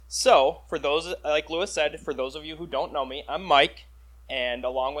So, for those, like Lewis said, for those of you who don't know me, I'm Mike, and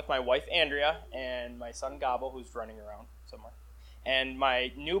along with my wife Andrea and my son Gabo, who's running around somewhere, and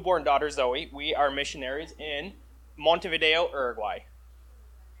my newborn daughter Zoe, we are missionaries in Montevideo, Uruguay.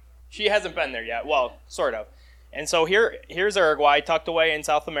 She hasn't been there yet. Well, sort of. And so here's Uruguay, tucked away in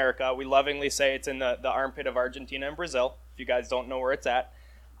South America. We lovingly say it's in the armpit of Argentina and Brazil, if you guys don't know where it's at.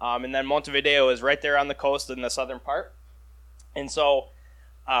 And then Montevideo is right there on the coast in the southern part. And so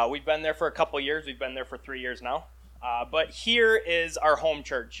we've been there for a couple years. We've been there for 3 years now. But here is our home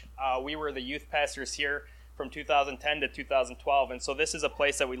church. We were the youth pastors here from 2010 to 2012. And so this is a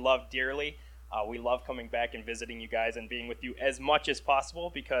place that we love dearly. We love coming back and visiting you guys and being with you as much as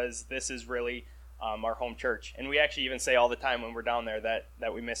possible because this is really our home church. And we actually even say all the time when we're down there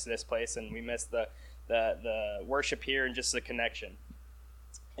that we miss this place and we miss the worship here and just the connection.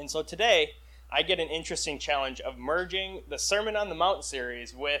 And so today, I get an interesting challenge of merging the Sermon on the Mount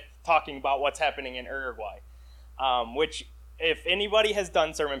series with talking about what's happening in Uruguay, which if anybody has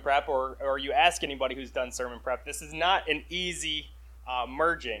done sermon prep or you ask anybody who's done sermon prep, this is not an easy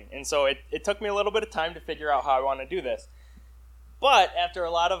merging. And so it took me a little bit of time to figure out how I want to do this. But after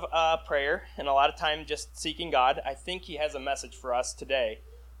a lot of prayer and a lot of time just seeking God, I think he has a message for us today.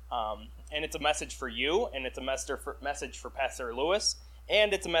 And it's a message for you, and it's a message for Pastor Lewis,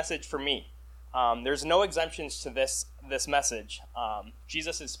 and it's a message for me. There's no exemptions to this message.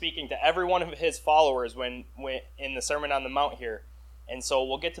 Jesus is speaking to every one of his followers when in the Sermon on the Mount here. And so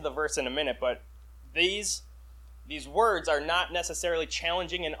we'll get to the verse in a minute, but these words are not necessarily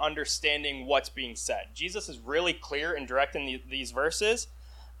challenging in understanding what's being said. Jesus is really clear and direct in these verses,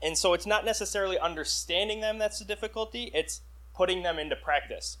 and so it's not necessarily understanding them that's the difficulty, it's putting them into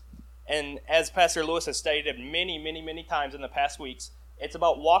practice. And as Pastor Lewis has stated many, many, many times in the past weeks, it's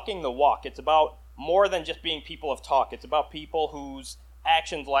about walking the walk. It's about more than just being people of talk. It's about people whose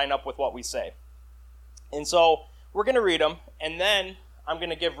actions line up with what we say. And so we're going to read them, and then I'm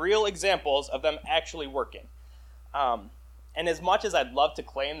going to give real examples of them actually working. And as much as I'd love to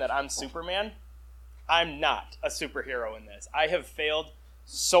claim that I'm Superman, I'm not a superhero in this. I have failed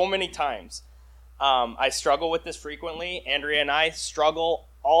so many times. I struggle with this frequently. Andrea and I struggle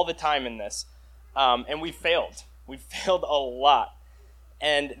all the time in this. And we failed. We failed a lot.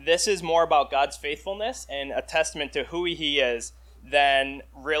 And this is more about God's faithfulness and a testament to who he is than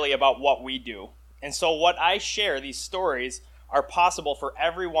really about what we do. And so what I share, these stories, are possible for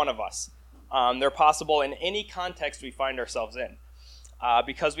every one of us. They're possible in any context we find ourselves in.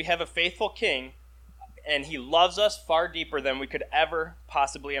 Because we have a faithful king, and he loves us far deeper than we could ever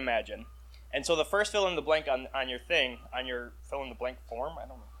possibly imagine. And so the first fill in the blank on your thing, on your fill in the blank form, I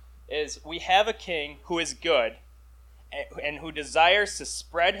don't know, is we have a king who is good and who desires to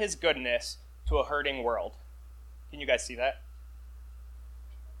spread his goodness to a hurting world. Can you guys see that?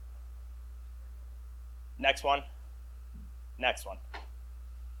 Next one. Next one.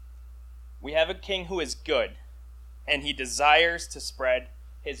 We have a king who is good, and he desires to spread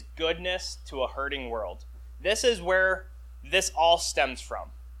his goodness to a hurting world. This is where this all stems from,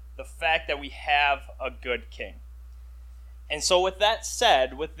 the fact that we have a good king. And so with that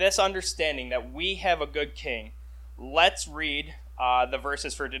said, with this understanding that we have a good king, let's read the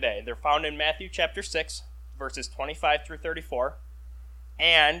verses for today. They're found in Matthew chapter 6, verses 25 through 34.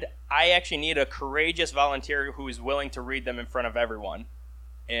 And I actually need a courageous volunteer who is willing to read them in front of everyone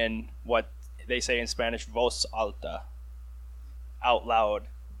in what they say in Spanish, voz alta, out loud.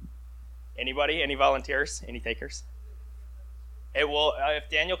 Anybody? Any volunteers? Any takers? It will.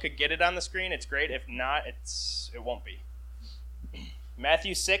 If Daniel could get it on the screen, it's great. If not, it won't be.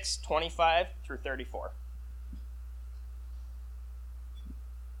 Matthew 6, 25 through 34.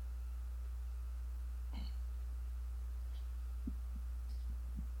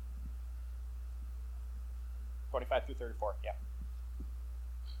 Through 34, yeah.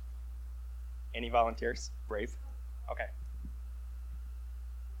 Any volunteers? Brave? Okay.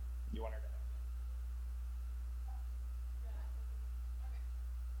 You want her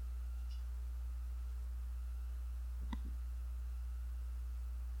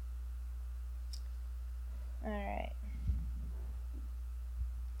to? All right.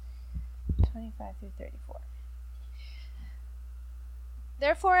 25 through 34.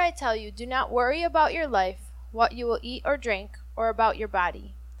 Therefore I tell you, do not worry about your life, what you will eat or drink, or about your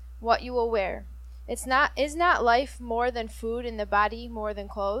body, what you will wear. Is not life more than food, and the body more than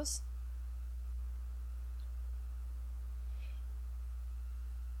clothes?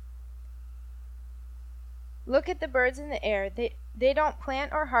 Look at the birds in the air. They don't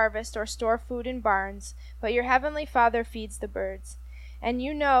plant or harvest or store food in barns, but your heavenly Father feeds the birds. And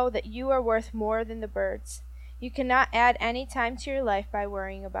you know that you are worth more than the birds. You cannot add any time to your life by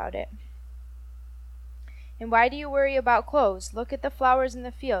worrying about it. And why do you worry about clothes? Look at the flowers in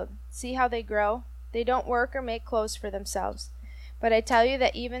the field. See how they grow? They don't work or make clothes for themselves. But I tell you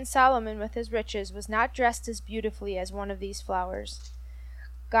that even Solomon with his riches was not dressed as beautifully as one of these flowers.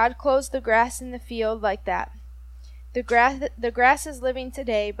 God clothes the grass in the field like that. The grass is living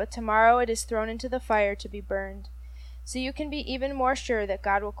today, but tomorrow it is thrown into the fire to be burned. So you can be even more sure that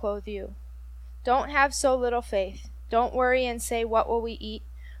God will clothe you. Don't have so little faith. Don't worry and say, what will we eat,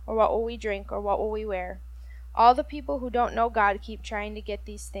 or what will we drink, or what will we wear? All the people who don't know God keep trying to get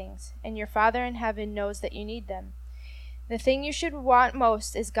these things, and your Father in heaven knows that you need them. The thing you should want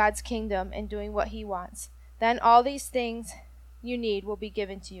most is God's kingdom and doing what He wants. Then all these things you need will be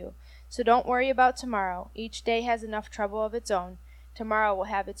given to you. So don't worry about tomorrow. Each day has enough trouble of its own. Tomorrow will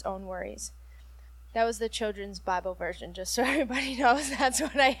have its own worries. That was the Children's Bible version, just so everybody knows that's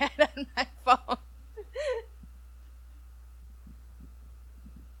what I had on my phone.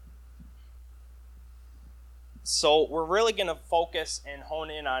 So we're really going to focus and hone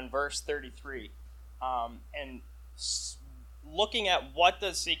in on verse 33 and looking at what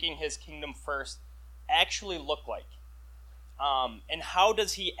does seeking His kingdom first actually look like. And how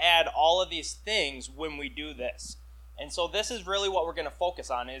does He add all of these things when we do this? And so this is really what we're going to focus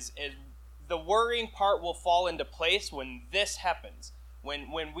on is the worrying part will fall into place when this happens.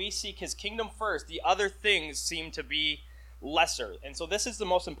 When we seek His kingdom first, the other things seem to be lesser. And so this is the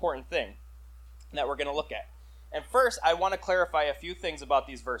most important thing that we're going to look at. And first, I want to clarify a few things about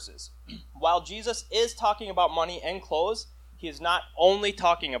these verses. While Jesus is talking about money and clothes, He is not only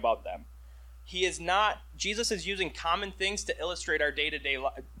talking about them. Jesus is using common things to illustrate our day-to-day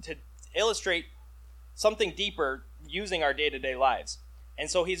to illustrate something deeper using our day-to-day lives. And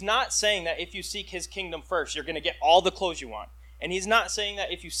so He's not saying that if you seek His kingdom first, you're going to get all the clothes you want. And He's not saying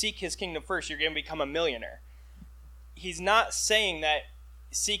that if you seek His kingdom first, you're going to become a millionaire. He's not saying that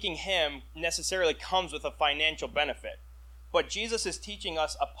seeking Him necessarily comes with a financial benefit. But Jesus is teaching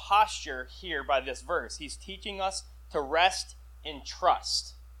us a posture here by this verse. He's teaching us to rest in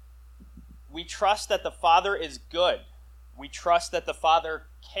trust. We trust that the Father is good. We trust that the Father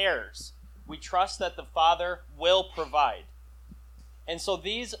cares. We trust that the Father will provide. And so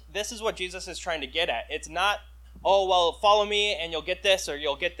this is what Jesus is trying to get at. It's not, oh, well, follow me and you'll get this or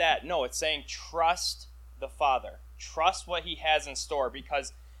you'll get that. No, it's saying trust the Father. Trust what He has in store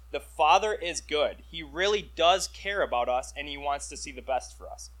because the Father is good. He really does care about us and He wants to see the best for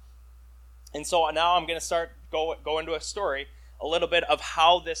us. And so now I'm going to go into a story, a little bit of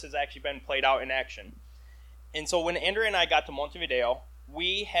how this has actually been played out in action. And so when Andrea and I got to Montevideo,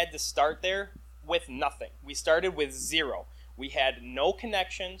 we had to start there with nothing. We started with zero. We had no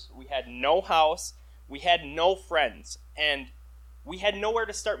connections. We had no house. We had no friends. And we had nowhere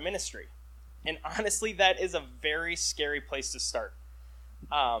to start ministry. And honestly, that is a very scary place to start.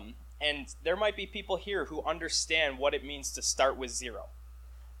 And there might be people here who understand what it means to start with zero.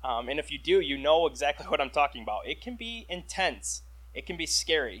 And if you do, you know exactly what I'm talking about. It can be intense. It can be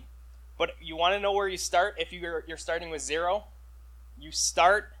scary. But you want to know where you start if you're starting with zero? You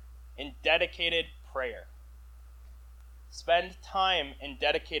start in dedicated prayer. Spend time in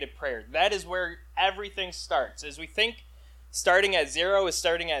dedicated prayer. That is where everything starts. As we think starting at zero is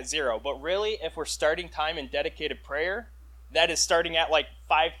starting at zero. But really, if we're starting time in dedicated prayer, that is starting at like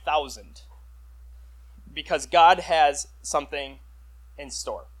 5,000. Because God has something in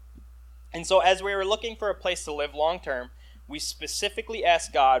store. And so as we were looking for a place to live long term, we specifically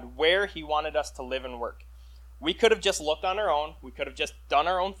asked God where He wanted us to live and work. We could have just looked on our own. We could have just done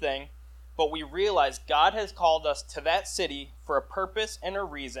our own thing. But we realized God has called us to that city for a purpose and a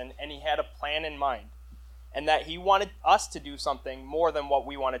reason, and He had a plan in mind. And that He wanted us to do something more than what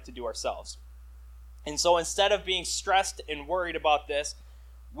we wanted to do ourselves. And so instead of being stressed and worried about this,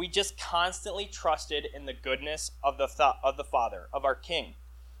 we just constantly trusted in the goodness of the Father, of our King.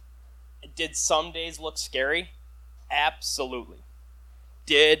 Did some days look scary? Absolutely.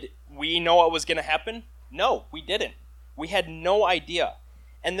 Did we know what was going to happen? No, we didn't. We had no idea.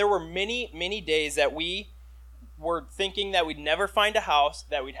 And there were many, many days that we were thinking that we'd never find a house,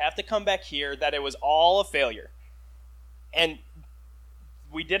 that we'd have to come back here, that it was all a failure. And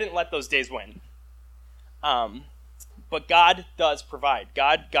we didn't let those days win. But God does provide.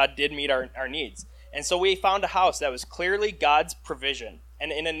 God did meet our needs. And so we found a house that was clearly God's provision.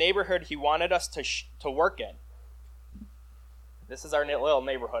 And in a neighborhood He wanted us to work in. This is our little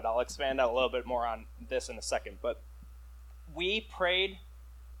neighborhood. I'll expand out a little bit more on this in a second. But we prayed,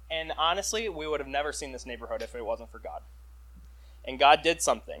 and honestly, we would have never seen this neighborhood if it wasn't for God. And God did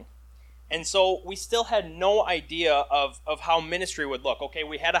something. And so we still had no idea of how ministry would look. Okay,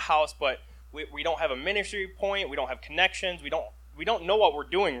 we had a house, but We don't have a ministry point. We don't have connections. We don't know what we're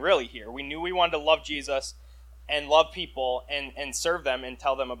doing really here. We knew we wanted to love Jesus and love people and serve them and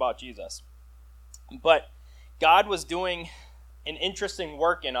tell them about Jesus. But God was doing an interesting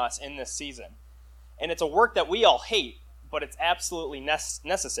work in us in this season. And it's a work that we all hate, but it's absolutely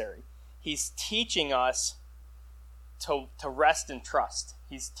necessary. He's teaching us to rest and trust.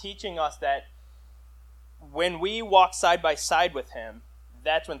 He's teaching us that when we walk side by side with him,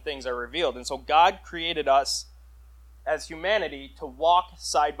 that's when things are revealed. And so God created us as humanity to walk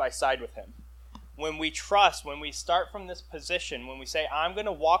side by side with him. When we trust, when we start from this position, when we say, I'm going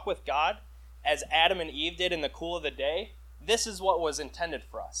to walk with God as Adam and Eve did in the cool of the day, this is what was intended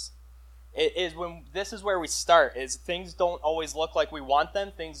for us. This is where we start, is things don't always look like we want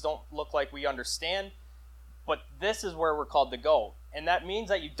them, things don't look like we understand, but this is where we're called to go. And that means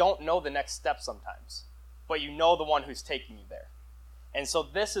that you don't know the next step sometimes, but you know the one who's taking you there. And so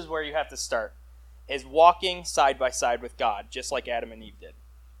this is where you have to start, is walking side by side with God, just like Adam and Eve did.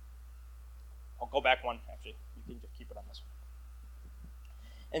 I'll go back one, actually. You can just keep it on this one.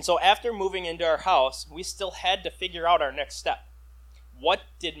 And so after moving into our house, we still had to figure out our next step. What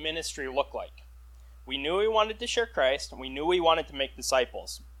did ministry look like? We knew we wanted to share Christ, and we knew we wanted to make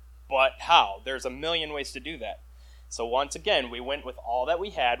disciples. But how? There's a million ways to do that. So once again, we went with all that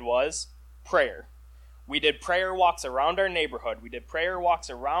we had was prayer. We did prayer walks around our neighborhood. We did prayer walks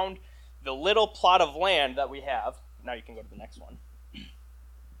around the little plot of land that we have. Now you can go to the next one.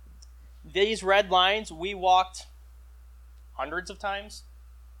 These red lines, we walked hundreds of times,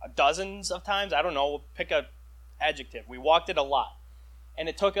 dozens of times. I don't know, pick an adjective. We walked it a lot. And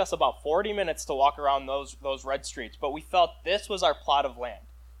it took us about 40 minutes to walk around those red streets. But we felt this was our plot of land.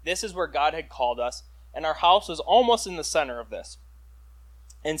 This is where God had called us. And our house was almost in the center of this.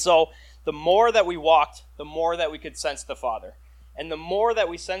 And so the more that we walked, the more that we could sense the Father. And the more that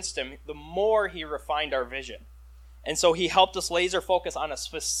we sensed him, the more he refined our vision. And so he helped us laser focus on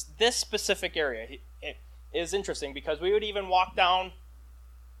this specific area. It is interesting because we would even walk down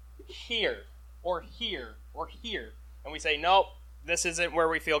here or here or here. And we say, nope, this isn't where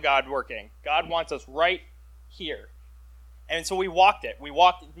we feel God working. God wants us right here. And so we walked it. We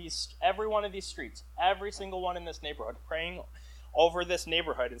walked every one of these streets, every single one in this neighborhood, praying over this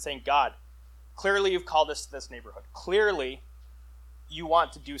neighborhood and saying, God, clearly you've called us to this neighborhood. Clearly you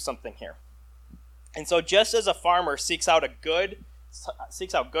want to do something here. And so just as a farmer seeks out good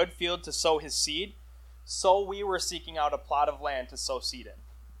field to sow his seed, so we were seeking out a plot of land to sow seed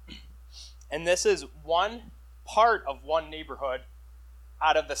in. And this is one part of one neighborhood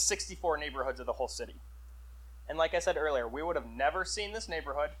out of the 64 neighborhoods of the whole city. And like I said earlier, we would have never seen this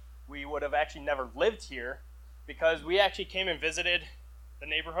neighborhood. We would have actually never lived here because we actually came and visited the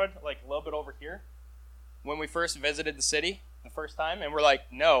neighborhood like a little bit over here when we first visited the city the first time. And we're like,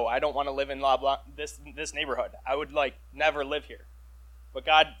 no, I don't want to live in this neighborhood. I would never live here. But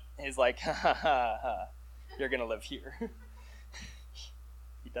God is like, ha ha ha ha, you're going to live here.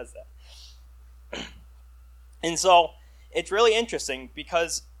 He does that. And so it's really interesting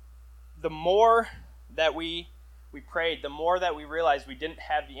because the more that we prayed, the more that we realized we didn't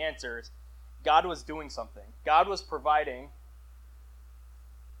have the answers, God was doing something. God was providing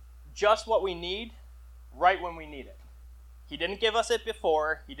just what we need right when we need it. He didn't give us it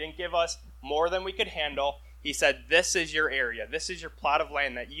before. He didn't give us more than we could handle. He said, this is your area. This is your plot of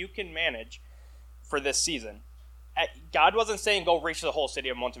land that you can manage for this season. God wasn't saying go reach the whole city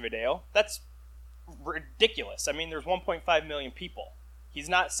of Montevideo. That's ridiculous. I mean, there's 1.5 million people. He's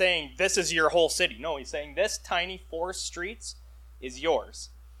not saying this is your whole city. No, he's saying this tiny 4 streets is yours.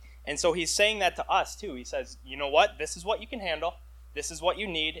 And so he's saying that to us too. He says, you know what? This is what you can handle. This is what you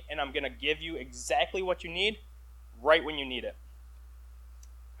need. And I'm going to give you exactly what you need right when you need it.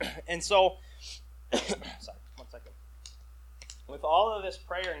 And so, sorry, one second. With all of this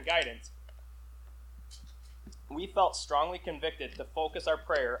prayer and guidance, we felt strongly convicted to focus our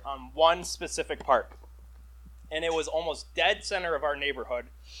prayer on one specific part. And it was almost dead center of our neighborhood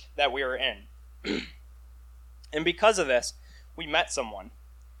that we were in. And because of this, we met someone.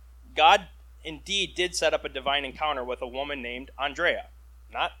 God indeed did set up a divine encounter with a woman named Andrea.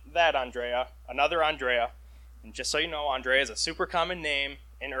 Not that Andrea, another Andrea. And just so you know, Andrea is a super common name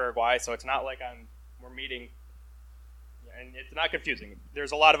in Uruguay, so it's not like we're meeting, and it's not confusing.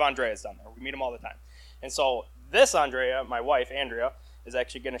 There's a lot of Andreas down there. We meet them all the time. And so this Andrea, my wife, Andrea, is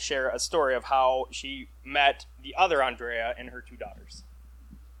actually going to share a story of how she met the other Andrea and her 2 daughters.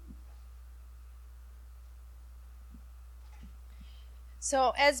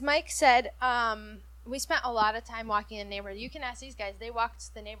 So, as Mike said, we spent a lot of time walking in the neighborhood. You can ask these guys. They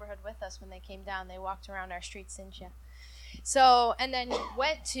walked the neighborhood with us when they came down. They walked around our streets, didn't you? So, and then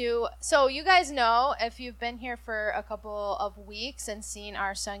so you guys know, if you've been here for a couple of weeks and seen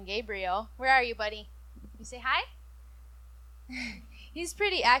our son Gabriel. Where are you, buddy? You say hi? He's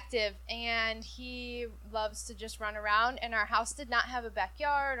pretty active, and he loves to just run around, and our house did not have a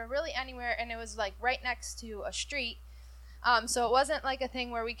backyard or really anywhere, and it was like right next to a street. So it wasn't like a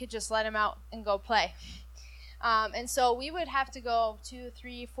thing where we could just let him out and go play. And so we would have to go 2,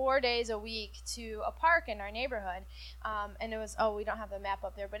 3, 4 days a week to a park in our neighborhood. And it was, we don't have the map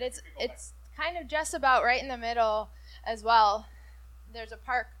up there, but it's kind of just about right in the middle as well. There's a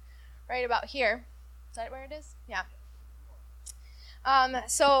park right about here. Is that where it is? Yeah.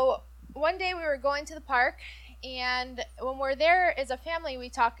 So one day we were going to the park, and when we're there as a family, we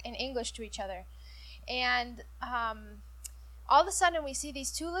talk in English to each other. And all of a sudden we see these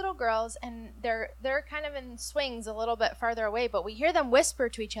 2 little girls, and they're kind of in swings a little bit farther away, but we hear them whisper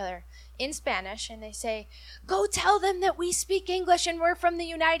to each other in Spanish, and they say, "Go tell them that we speak English and we're from the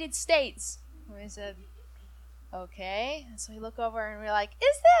United States." And we said, okay. And so we look over and we're like,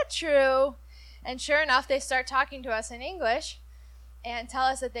 "Is that true?" And sure enough, they start talking to us in English and tell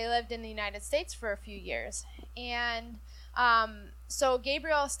us that they lived in the United States for a few years. And so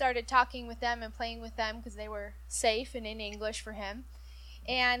Gabriel started talking with them and playing with them because they were safe and in English for him.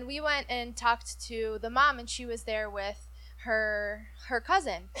 And we went and talked to the mom, and she was there with her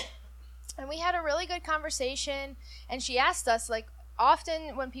cousin. And we had a really good conversation, and she asked us, like,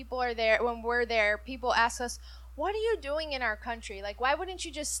 often when we're there, people ask us, "What are you doing in our country? Like, why wouldn't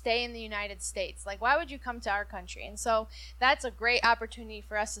you just stay in the United States? Like, why would you come to our country?" And so that's a great opportunity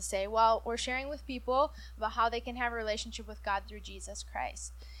for us to say, well, we're sharing with people about how they can have a relationship with God through Jesus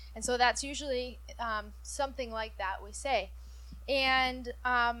Christ. And so that's usually something like that we say. And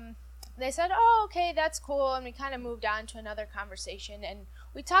they said, "Oh, okay, that's cool." And we kind of moved on to another conversation. And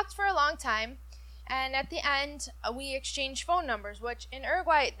we talked for a long time. And at the end, we exchanged phone numbers, which in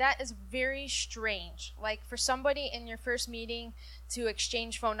Uruguay, that is very strange. Like, for somebody in your first meeting to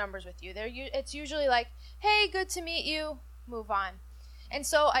exchange phone numbers with you. It's usually like, "Hey, good to meet you," move on. And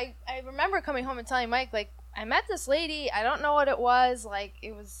so I remember coming home and telling Mike, like, I met this lady. I don't know what it was. Like,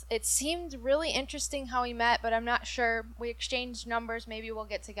 it seemed really interesting how we met, but I'm not sure. We exchanged numbers. Maybe we'll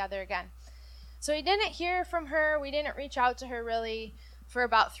get together again. So we didn't hear from her. We didn't reach out to her really for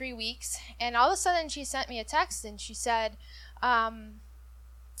about 3 weeks, and all of a sudden she sent me a text, and she said,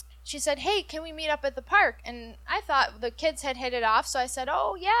 "Hey, can we meet up at the park?" And I thought the kids had hit it off, so I said,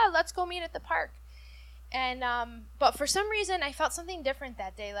 "Oh yeah, let's go meet at the park." And but for some reason I felt something different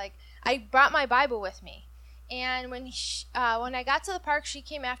that day. Like, I brought my Bible with me, and when I got to the park, she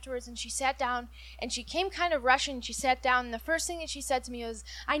came afterwards, and she sat down, and she came kind of rushing. She sat down, and the first thing that she said to me was,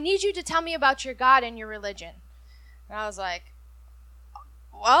 "I need you to tell me about your God and your religion." And I was like,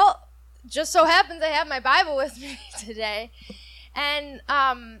 well, just so happens I have my Bible with me today. And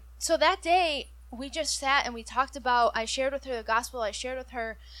so that day, we just sat and we talked about, I shared with her the gospel, I shared with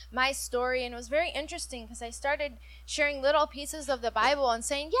her my story, and it was very interesting because I started sharing little pieces of the Bible and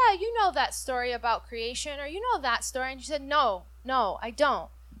saying, "Yeah, you know that story about creation, or you know that story." And she said, No, I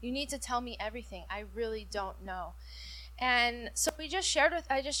don't. You need to tell me everything. I really don't know. And so I just shared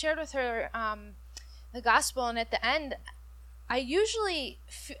with her the gospel, and at the end,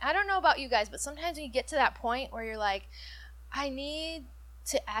 I don't know about you guys, but sometimes when you get to that point where you're like, I need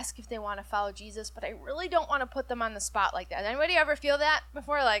to ask if they want to follow Jesus, but I really don't want to put them on the spot like that. Anybody ever feel that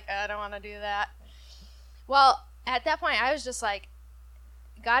before? Like, I don't want to do that. Well, at that point, I was just like,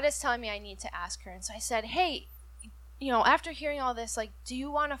 God is telling me I need to ask her. And so I said, "Hey, after hearing all this, like, do you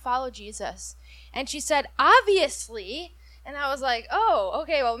want to follow Jesus?" And she said, "Obviously." And I was like, oh,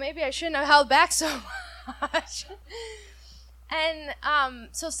 okay, well, maybe I shouldn't have held back so much. And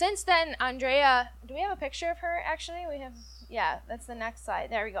so since then, Andrea, do we have a picture of her, actually? Yeah, that's the next slide.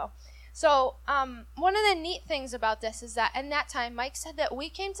 There we go. So one of the neat things about this is that in that time, Mike said that we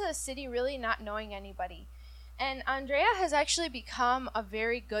came to the city really not knowing anybody. And Andrea has actually become a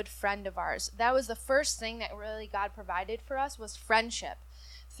very good friend of ours. That was the first thing that really God provided for us, was friendship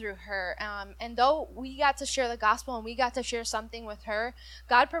through her. And though we got to share the gospel and we got to share something with her,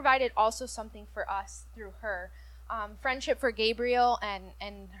 God provided also something for us through her. Friendship for Gabriel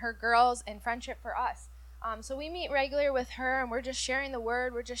and her girls, and friendship for us. So we meet regularly with her, and we're just sharing the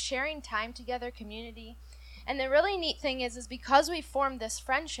word. We're just sharing time together, community. And the really neat thing is because we formed this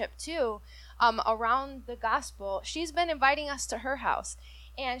friendship too, around the gospel, she's been inviting us to her house.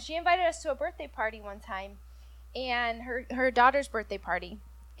 And she invited us to a birthday party one time, and her daughter's birthday party.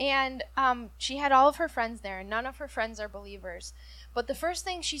 And she had all of her friends there, and none of her friends are believers. But the first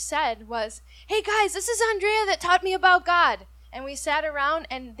thing she said was, "Hey guys, this is Andrea that taught me about God." And we sat around,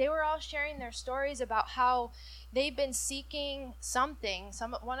 and they were all sharing their stories about how, they've been seeking something.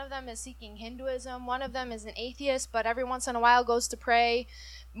 One of them is seeking Hinduism. One of them is an atheist, but every once in a while goes to pray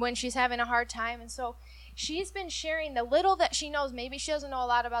when she's having a hard time. And so she's been sharing the little that she knows. Maybe she doesn't know a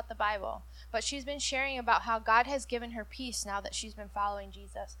lot about the Bible, but she's been sharing about how God has given her peace now that she's been following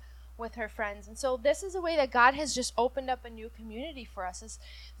Jesus with her friends. And so this is a way that God has just opened up a new community for us, is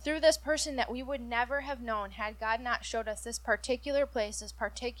through this person that we would never have known had God not showed us this particular place, this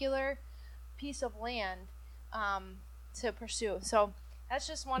particular piece of land to pursue. So that's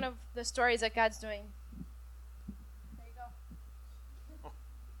just one of the stories that God's doing. There you go.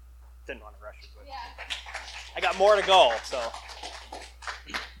 Didn't want to rush it, but Yeah. I got more to go.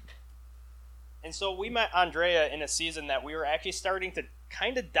 And so we met Andrea in a season that we were actually starting to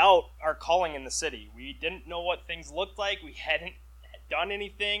kind of doubt our calling in the city. We didn't know what things looked like. We hadn't done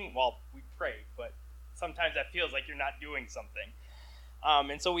anything. Well, we prayed, but sometimes that feels like you're not doing something.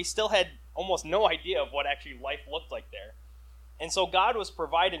 And so we still had almost no idea of what actually life looked like there. And so God was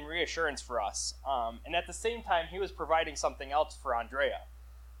providing reassurance for us. And at the same time, he was providing something else for Andrea.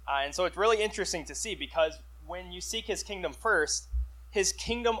 And so it's really interesting to see, because when you seek his kingdom first, his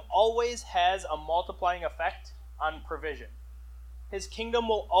kingdom always has a multiplying effect on provision. His kingdom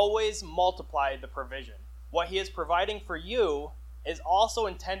will always multiply the provision. What he is providing for you is also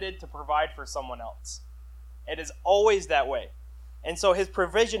intended to provide for someone else. It is always that way. And so his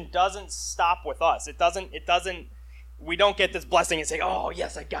provision doesn't stop with us. It doesn't, we don't get this blessing and say, oh,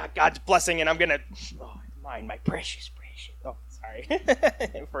 yes, I got God's blessing and I'm going to, mine, my precious. Oh, sorry.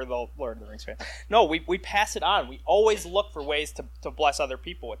 For the Lord of the Rings fan. No, we pass it on. We always look for ways to bless other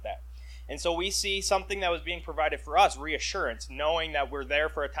people with that. And so we see something that was being provided for us, reassurance, knowing that we're there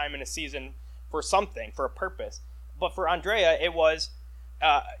for a time and a season for something, for a purpose. But for Andrea, it was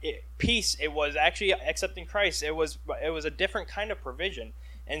peace. It was actually accepting Christ. It was a different kind of provision.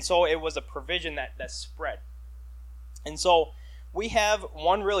 And so it was a provision that spread. And so we have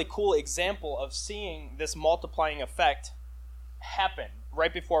one really cool example of seeing this multiplying effect happen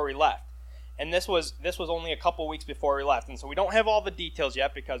right before we left. And this was only a couple weeks before we left. And so we don't have all the details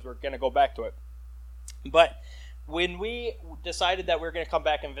yet because we're going to go back to it. But when we decided that we were going to come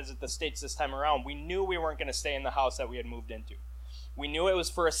back and visit the States this time around, we knew we weren't going to stay in the house that we had moved into. We knew it was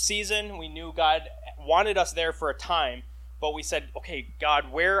for a season. We knew God wanted us there for a time. But we said, okay,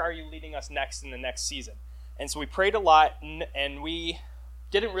 God, where are you leading us next in the next season? And so we prayed a lot, and we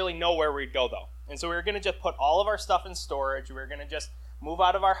didn't really know where we'd go, though. And so we were going to just put all of our stuff in storage. We were going to just move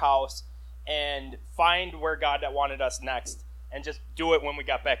out of our house and find where God wanted us next and just do it when we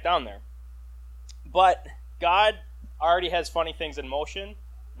got back down there. But God already has funny things in motion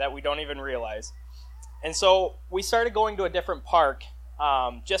that we don't even realize. And so we started going to a different park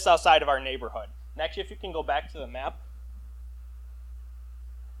just outside of our neighborhood. And actually, if you can go back to the map.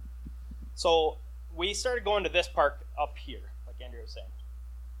 So we started going to this park up here, like Andrea was saying.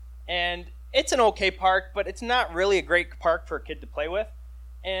 And it's an okay park, but it's not really a great park for a kid to play with.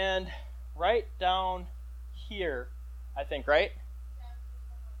 And right down here, I think, right?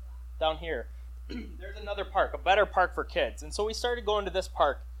 Down here. There's another park, a better park for kids. And so we started going to this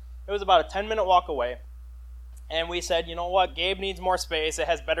park. It was about a 10-minute walk away. And we said, you know what, Gabe needs more space. It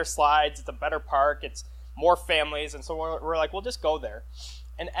has better slides. It's a better park. It's more families. And so we're like, we'll just go there.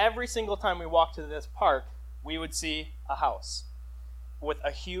 And every single time we walked to this park, we would see a house with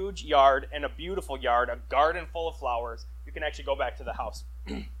a huge yard and a beautiful yard, a garden full of flowers. You can actually go back to the house.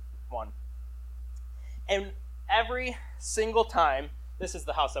 One. And every single time, this is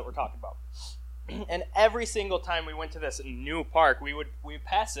the house that we're talking about. And every single time we went to this new park, we'd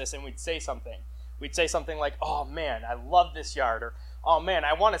pass this and we'd say something. We'd say something like, oh man, I love this yard, or oh man,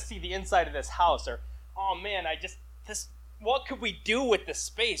 I want to see the inside of this house, or oh man, what could we do with this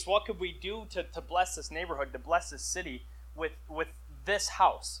space? What could we do to bless this neighborhood, to bless this city with this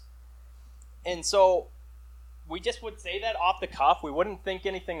house? And so we just would say that off the cuff. We wouldn't think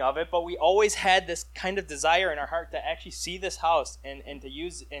anything of it, but we always had this kind of desire in our heart to actually see this house and to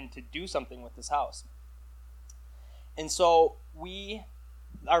use and to do something with this house. And so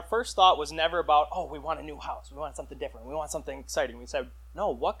our first thought was never about, oh, we want a new house. We want something different. We want something exciting. We said, no,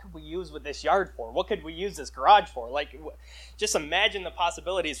 what could we use with this yard for? What could we use this garage for? Like, just imagine the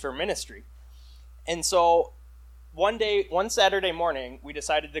possibilities for ministry. And so one Saturday morning, we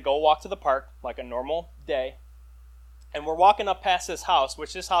decided to go walk to the park like a normal day. And we're walking up past this house,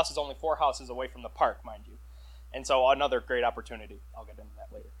 which this house is only 4 houses away from the park, mind you. And so another great opportunity. I'll get into that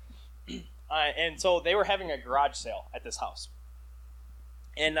later. And so they were having a garage sale at this house.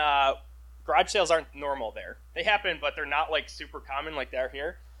 And garage sales aren't normal there. They happen, but they're not like super common like they're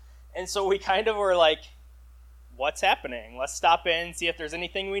here. And so we kind of were like, what's happening? Let's stop in, see if there's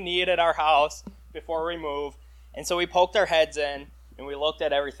anything we need at our house before we move. And so we poked our heads in, and we looked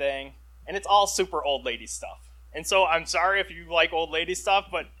at everything, and it's all super old lady stuff. And so I'm sorry if you like old lady stuff,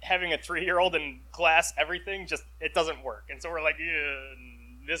 but having a 3-year-old in glass everything, it doesn't work. And so we're like,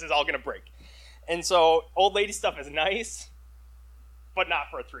 this is all going to break. And so old lady stuff is nice, but not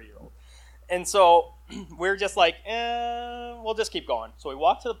for a 3-year-old. And so we're just like, we'll just keep going. So we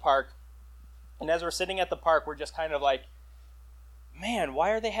walk to the park, and as we're sitting at the park, we're just kind of like, man,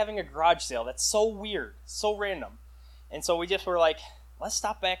 why are they having a garage sale? That's so weird, so random. And so we just were like, let's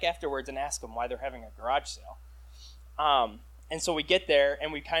stop back afterwards and ask them why they're having a garage sale. And so we get there,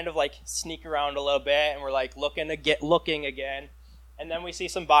 and we kind of like sneak around a little bit, and we're like looking again. And then we see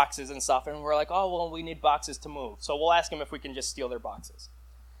some boxes and stuff, and we're like, oh, well, we need boxes to move. So we'll ask them if we can just steal their boxes.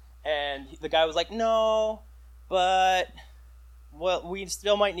 And the guy was like, no, but, well, we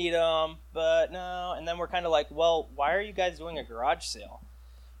still might need them, but no. And then we're kind of like, well, why are you guys doing a garage sale?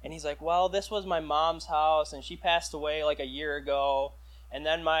 And he's like, well, this was my mom's house, and she passed away like a year ago. And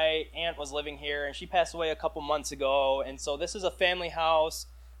then my aunt was living here, and she passed away a couple months ago. And so this is a family house,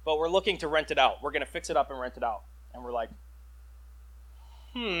 but we're looking to rent it out. We're going to fix it up and rent it out. And we're like,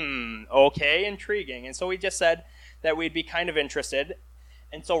 okay, intriguing. And so we just said that we'd be kind of interested.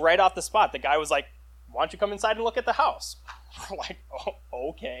 And so right off the spot, the guy was like, why don't you come inside and look at the house? We're like, oh,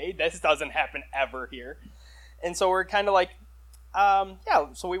 okay, this doesn't happen ever here. And so we're kind of like,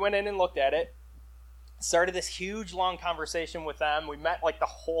 so we went in and looked at it. Started this huge, long conversation with them. We met like the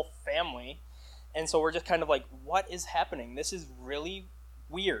whole family. And so we're just kind of like, what is happening? This is really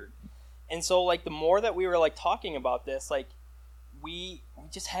weird. And so like the more that we were like talking about this, like we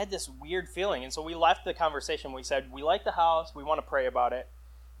just had this weird feeling. And so we left the conversation. We said, we like the house. We want to pray about it.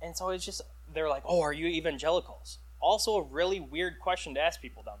 And so it's just, they're like, oh, are you evangelicals? Also a really weird question to ask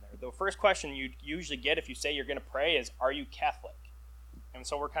people down there. The first question you usually get if you say you're going to pray is, are you Catholic? And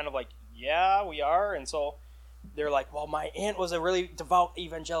so we're kind of like, yeah, we are. And so they're like, well, my aunt was a really devout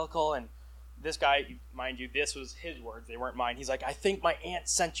evangelical. And this guy, mind you, this was his words. They weren't mine. He's like, I think my aunt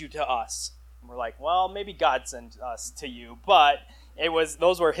sent you to us. And we're like, well, maybe God sent us to you. But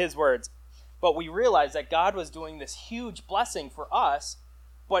those were his words. But we realized that God was doing this huge blessing for us,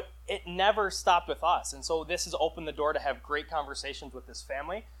 but it never stopped with us. And so this has opened the door to have great conversations with this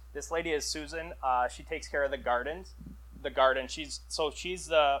family. This lady is Susan. She takes care of the garden. It's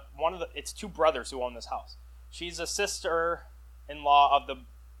 2 brothers who own this house. She's a sister-in-law of the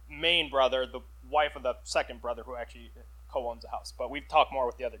main brother, the wife of the second brother who actually co-owns the house. But we've talked more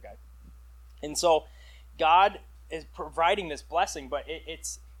with the other guy. And so God is providing this blessing, but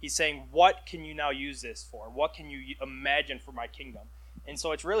he's saying, what can you now use this for? What can you imagine for my kingdom? And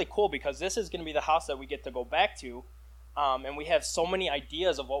so it's really cool because this is going to be the house that we get to go back to. And we have so many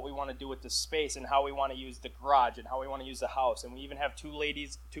ideas of what we want to do with this space and how we want to use the garage and how we want to use the house. And we even have 2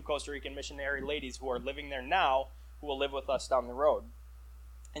 Costa Rican missionary ladies who are living there now who will live with us down the road.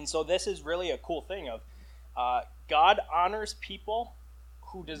 And so this is really a cool thing of God honors people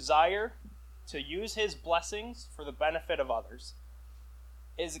who desire to use his blessings for the benefit of others.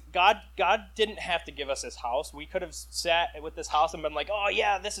 God didn't have to give us this house. We could have sat with this house and been like, oh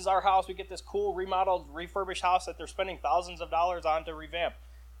yeah, this is our house. We get this cool remodeled, refurbished house that they're spending thousands of dollars on to revamp.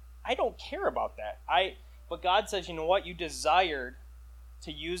 I don't care about that. But God says, you know what? You desired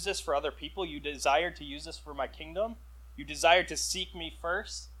to use this for other people. You desired to use this for my kingdom. You desired to seek me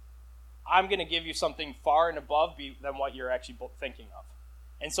first. I'm going to give you something far and above than what you're actually thinking of.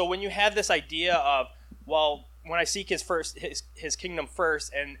 And so when you have this idea of, well, when I seek his kingdom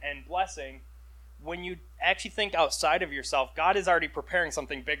first and blessing, when you actually think outside of yourself, God is already preparing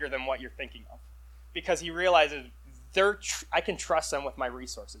something bigger than what you're thinking of, because he realizes I can trust them with my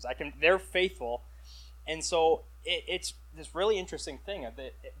resources. They're faithful, and so it's this really interesting thing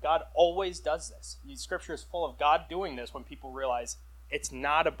that God always does this. The Scripture is full of God doing this when people realize it's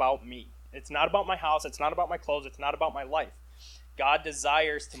not about me. It's not about my house. It's not about my clothes. It's not about my life. God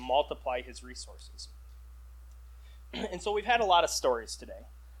desires to multiply his resources. And so we've had a lot of stories today.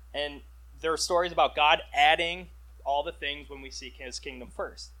 And there are stories about God adding all the things when we seek his kingdom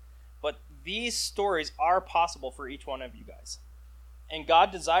first. But these stories are possible for each one of you guys. And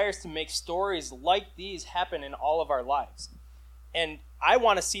God desires to make stories like these happen in all of our lives. And I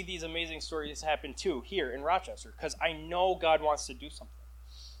want to see these amazing stories happen too here in Rochester, because I know God wants to do something.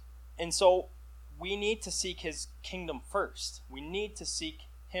 And so we need to seek his kingdom first. We need to seek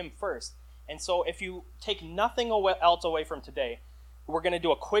him first. And so if you take nothing else away from today, we're going to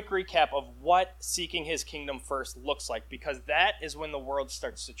do a quick recap of what seeking his kingdom first looks like, because that is when the world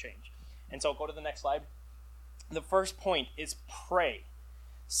starts to change. And so go to the next slide. The first point is pray.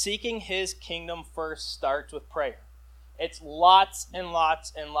 Seeking his kingdom first starts with prayer. It's lots and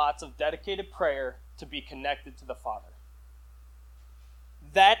lots and lots of dedicated prayer to be connected to the Father.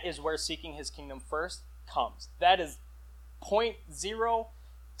 That is where seeking his kingdom first comes. That is 0.0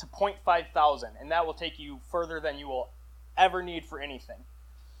 to 0.5 thousand, and that will take you further than you will ever need for anything.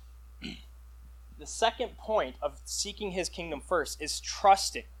 The second point of seeking his kingdom first is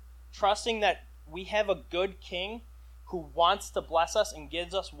trusting. Trusting that we have a good king who wants to bless us and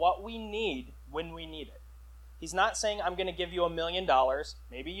gives us what we need when we need it. He's not saying, I'm going to give you $1 million.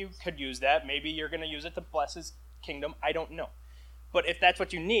 Maybe you could use that. Maybe you're going to use it to bless his kingdom. I don't know. But if that's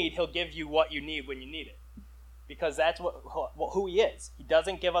what you need, he'll give you what you need when you need it. Because that's who he is. He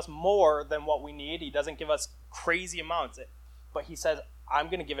doesn't give us more than what we need. He doesn't give us crazy amounts. But he says, I'm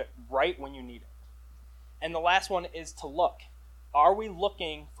going to give it right when you need it. And the last one is to look. Are we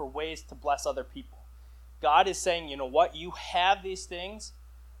looking for ways to bless other people? God is saying, you know what? You have these things,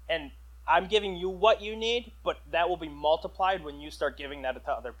 and I'm giving you what you need, but that will be multiplied when you start giving that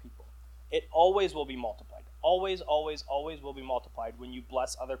to other people. It always will be multiplied. Always, always, always will be multiplied when you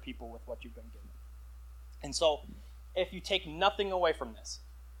bless other people with what you've been given. And so, if you take nothing away from this,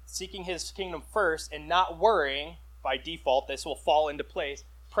 seeking his kingdom first and not worrying, by default, this will fall into place.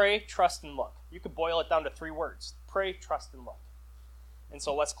 Pray, trust, and look. You could boil it down to 3 words. Pray, trust, and look. And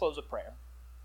so let's close with prayer.